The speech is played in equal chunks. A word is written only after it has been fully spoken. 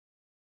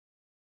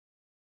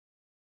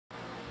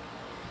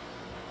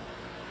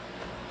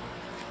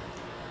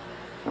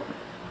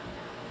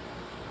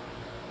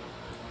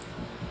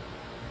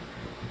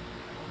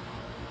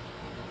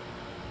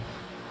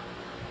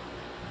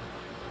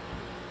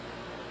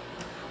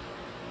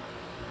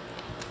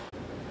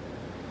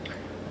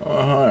Oh,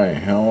 hi,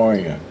 how are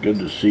you? Good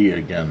to see you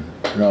again.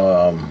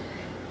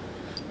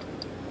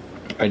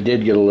 I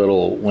did get a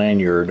little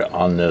lanyard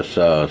on this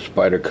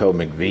Spyderco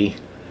McBee,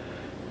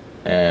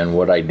 and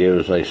what I did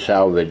is I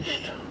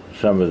salvaged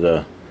some of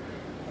the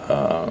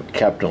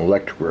Captain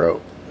Electro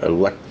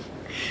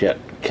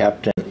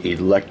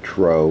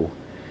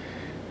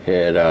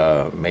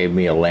had made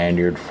me a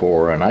lanyard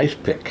for an ice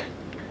pick,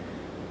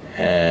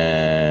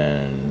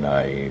 and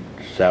I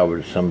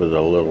salvaged some of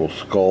the little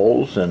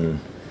skulls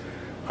and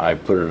I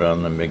put it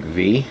on the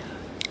McVee,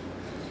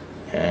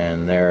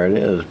 and there it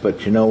is.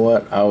 But you know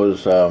what?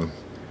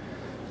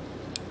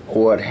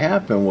 What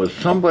happened was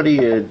somebody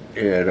had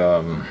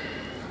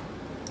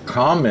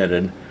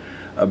commented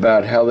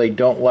about how they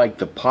don't like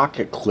the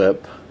pocket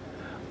clip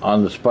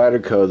on the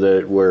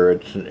Spyderco, where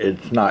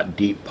it's not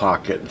deep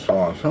pocket and so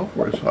on and so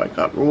forth. So I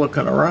got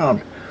looking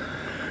around,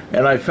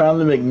 and I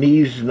found the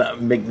McNees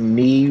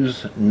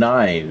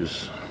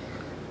knives.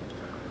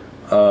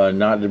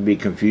 Not to be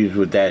confused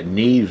with that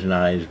Neves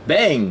knives.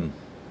 Bang!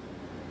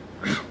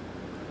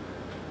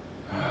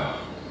 Kind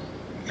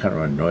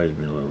of annoys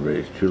me a little bit.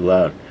 It's too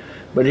loud.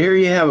 But here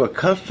you have a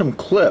custom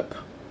clip,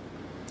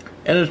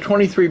 and it's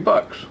 23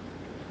 bucks.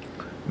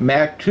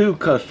 Mac 2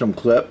 custom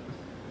clip,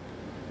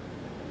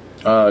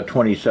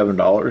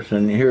 $27.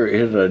 And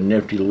here's a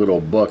nifty little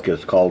book.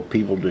 It's called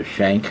People to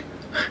Shank.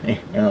 You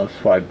know, it's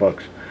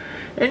 $5.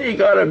 And you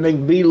got a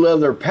McBee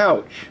leather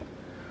pouch,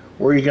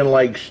 where you can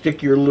like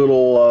stick your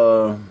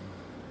little,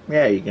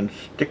 yeah, you can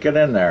stick it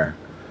in there,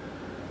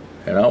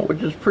 you know,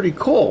 which is pretty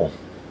cool,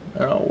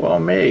 you know, well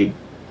made.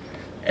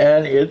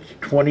 And it's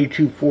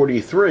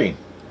 $22.43.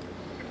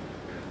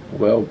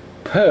 Well,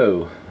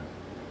 pooh,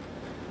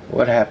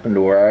 what happened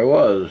to where I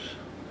was?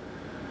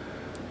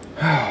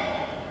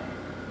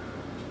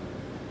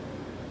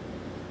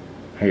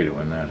 Hate it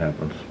when that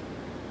happens.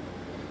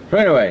 So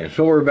anyway,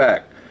 so we're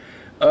back.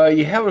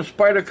 You have a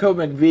Spyderco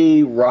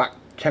McBee rock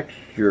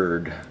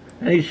textured,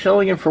 and he's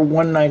selling it for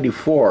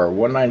 $194,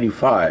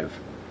 $195.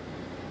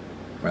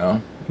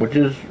 Well, which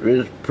is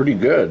pretty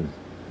good.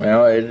 You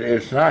know,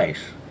 it's nice.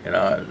 You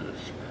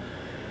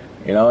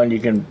know, and you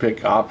can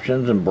pick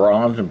options and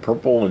bronze and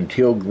purple and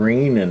teal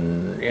green,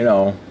 and you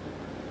know,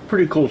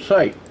 pretty cool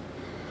sight.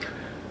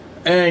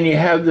 And you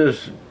have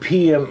this a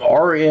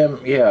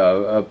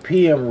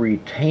PM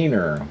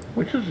retainer,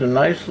 which is a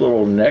nice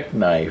little neck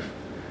knife.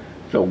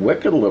 It's a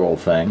wicked little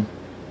thing.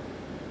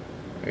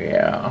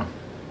 Yeah.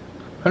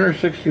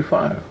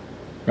 $165,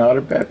 not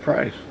a bad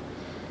price.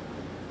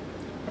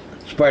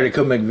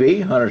 Spyderco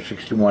McBee,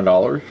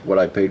 $161, what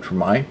I paid for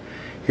mine.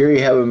 Here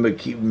you have a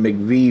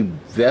McBee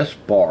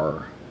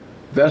Vescar,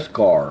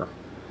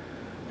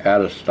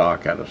 out of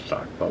stock,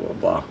 blah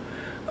blah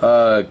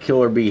blah.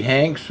 Killer Bee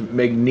Hanks,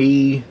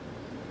 McNees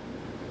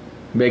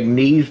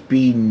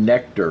Bee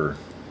Nectar.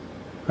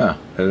 Huh,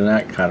 isn't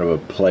that kind of a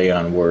play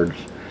on words?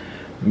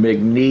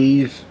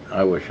 McNees,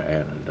 I wish I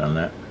hadn't done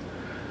that.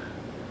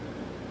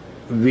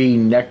 V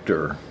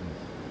Nectar.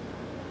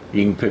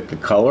 You can pick the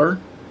color,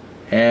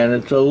 and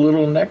it's a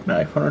little neck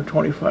knife,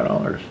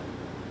 $125.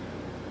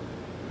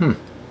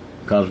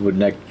 Comes with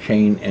neck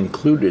chain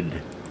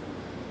included.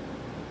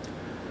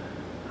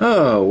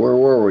 Oh, where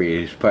were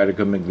we?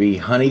 Spyderco McBee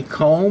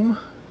honeycomb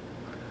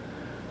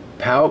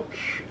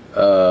pouch,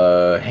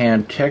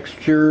 hand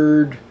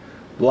textured,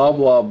 blah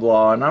blah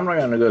blah. And I'm not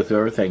going to go through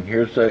everything.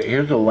 Here's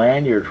a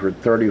lanyard for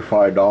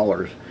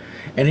 $35,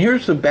 and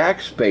here's the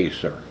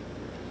backspacer.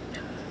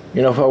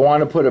 You know, if I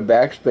want to put a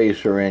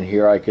backspacer in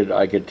here, I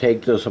could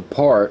take this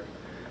apart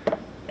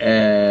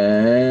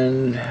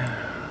and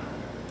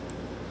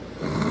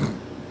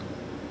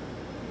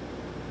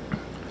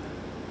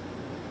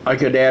I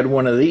could add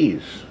one of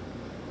these.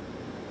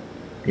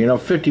 You know,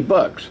 50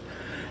 bucks.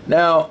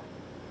 Now,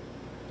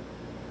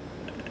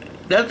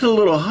 that's a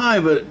little high,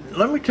 but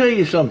let me tell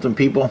you something,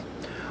 people.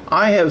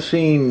 I have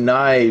seen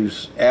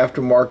knives,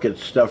 aftermarket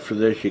stuff for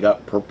this. You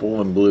got purple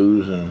and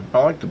blues, and I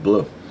like the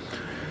blue.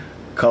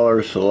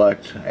 Color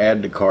select,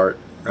 add to cart,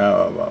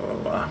 blah, blah, blah,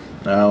 blah.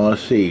 Now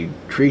let's see,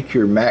 treat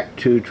your Mac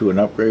 2 to an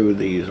upgrade with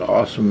these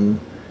awesome,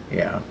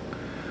 yeah.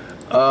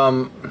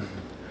 I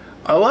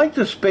like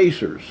the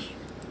spacers.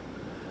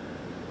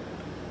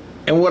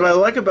 And what I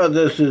like about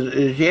this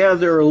is yeah,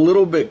 they're a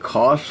little bit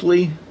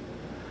costly,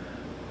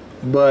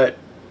 but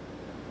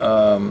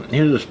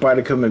here's a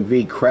Spyderco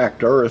McBee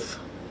Cracked Earth.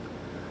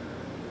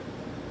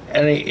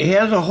 And he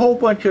has a whole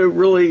bunch of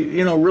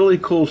really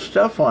cool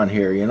stuff on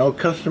here, you know,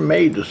 custom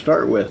made to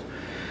start with.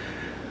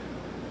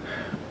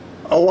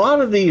 A lot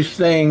of these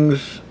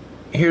things,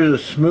 here's a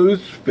smooth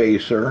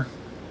spacer.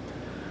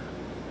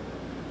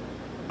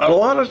 A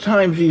lot of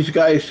times these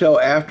guys sell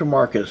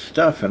aftermarket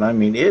stuff, and I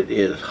mean, it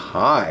is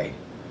high.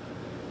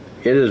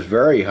 It is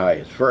very high.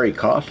 It's very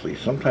costly.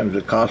 Sometimes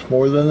it costs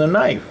more than the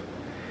knife.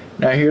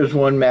 Now here's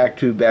one Mac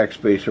 2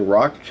 backspacer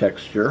rock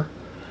texture,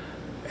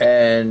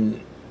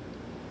 and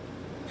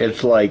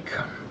it's like,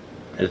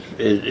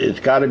 it's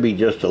got to be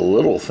just a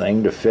little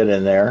thing to fit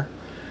in there,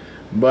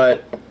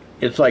 but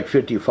it's like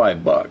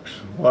 55 bucks.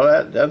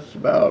 Well, that's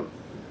about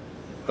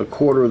a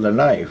quarter of the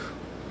knife.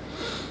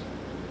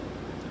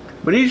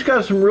 But he's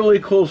got some really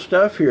cool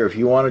stuff here. If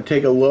you want to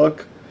take a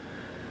look,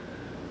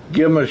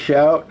 give him a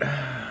shout.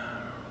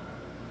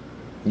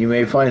 You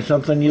may find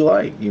something you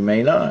like. You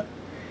may not.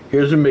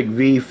 Here's a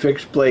McBee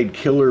fixed blade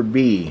Killer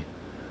Bee.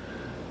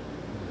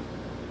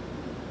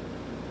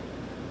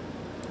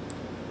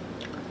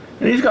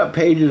 And he's got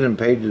pages and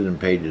pages and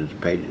pages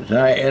and pages.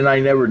 And I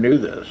never knew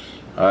this.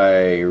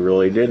 I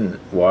really didn't.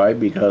 Why?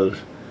 Because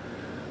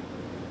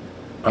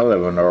I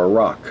live under a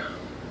rock.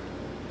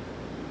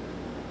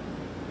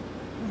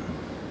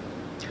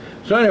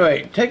 So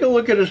anyway, take a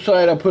look at his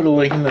site. I'll put a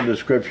link in the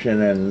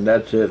description, and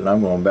that's it. And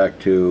I'm going back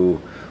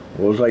to,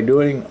 what was I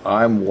doing?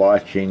 I'm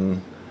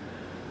watching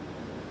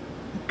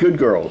Good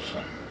Girls.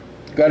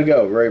 Gotta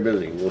go. Very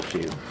busy. We'll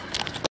see you.